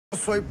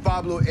Soy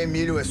Pablo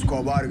Emilio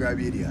Escobar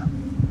Gaviria.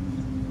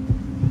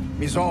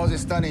 Mis ojos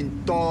están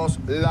en todos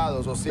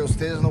lados, o sea,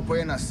 ustedes no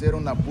pueden hacer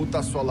una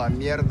puta sola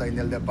mierda en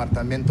el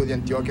departamento de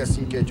Antioquia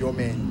sin que yo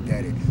me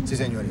entere. Sí,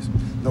 señores,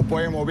 no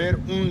pueden mover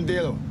un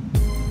dedo.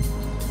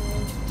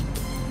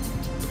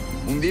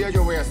 Un día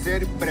yo voy a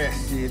ser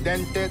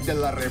presidente de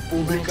la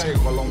República de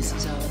Colombia.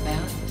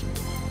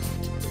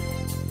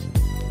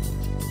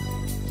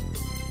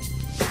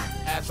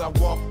 As I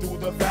walk through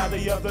the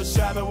valley of the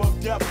shadow of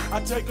death, I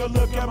take a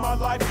look at my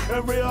life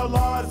and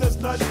realize there's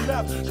nothing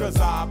left. Cause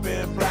I've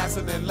been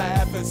blasting and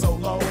laughing so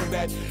long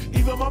that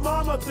even my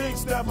mama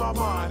thinks that my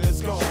mind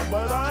is gone.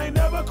 But I ain't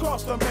never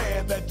crossed a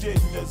man that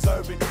didn't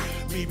deserve it.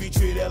 Me be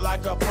treated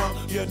like a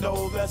punk, you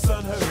know that's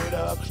unheard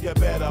of. You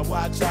better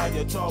watch how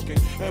you're talking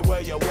and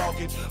where you're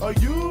walking, or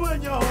you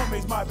and your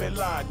homies might be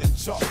lying in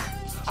chalk.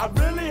 I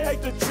really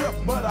hate the trip,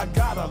 but I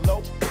gotta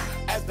low.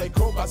 As they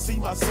croak, I see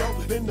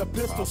myself in the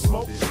pistol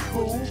smoke.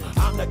 Fool,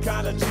 I'm the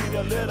kind of G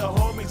the little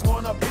homies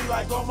wanna be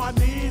like, on my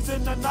knees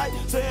in the night,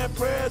 saying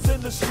prayers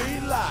in the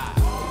street light.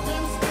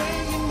 Been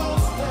spending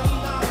most of their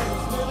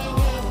lives living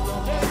in the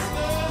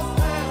gangsta's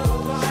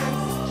paradise.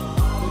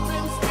 We've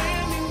been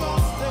spending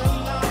most of their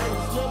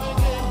lives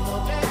living in the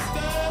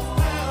gangsta's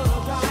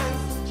paradise.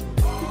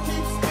 We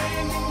keep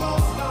spending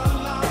most of our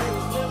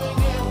lives living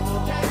in the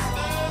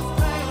gangsta's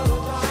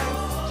paradise.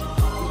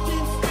 We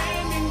keep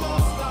spending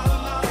most of our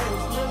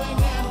lives living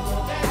in the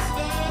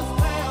gangsta's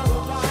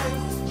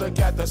paradise. Look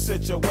at the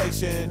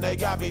situation they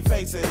got me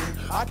facing.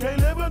 I can't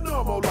live a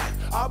normal life.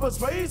 I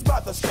was raised by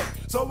the state,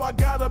 so I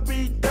gotta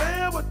be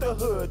down with the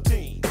hood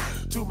team.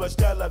 Too much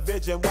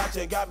television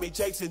watching got me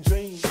chasing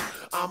dreams.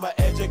 I'm an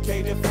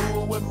educated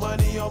fool with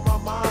money on my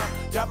mind.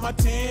 Got my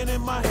tin in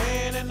my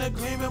hand and a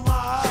gleam in my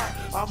eye.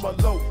 I'm a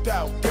loped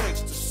out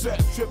gangster,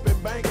 set tripping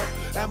banker,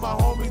 and my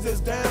homies is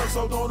down,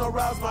 so don't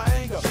arouse my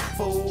anger.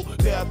 Fool,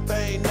 death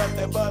ain't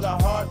nothing but a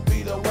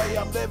heartbeat away.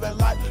 I'm living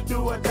life, do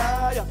or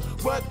die.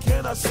 What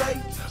can I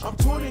say? I'm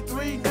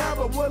 23 now,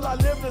 but will I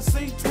live to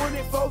see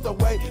 24? The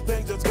way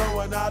things is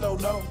going, I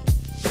don't know.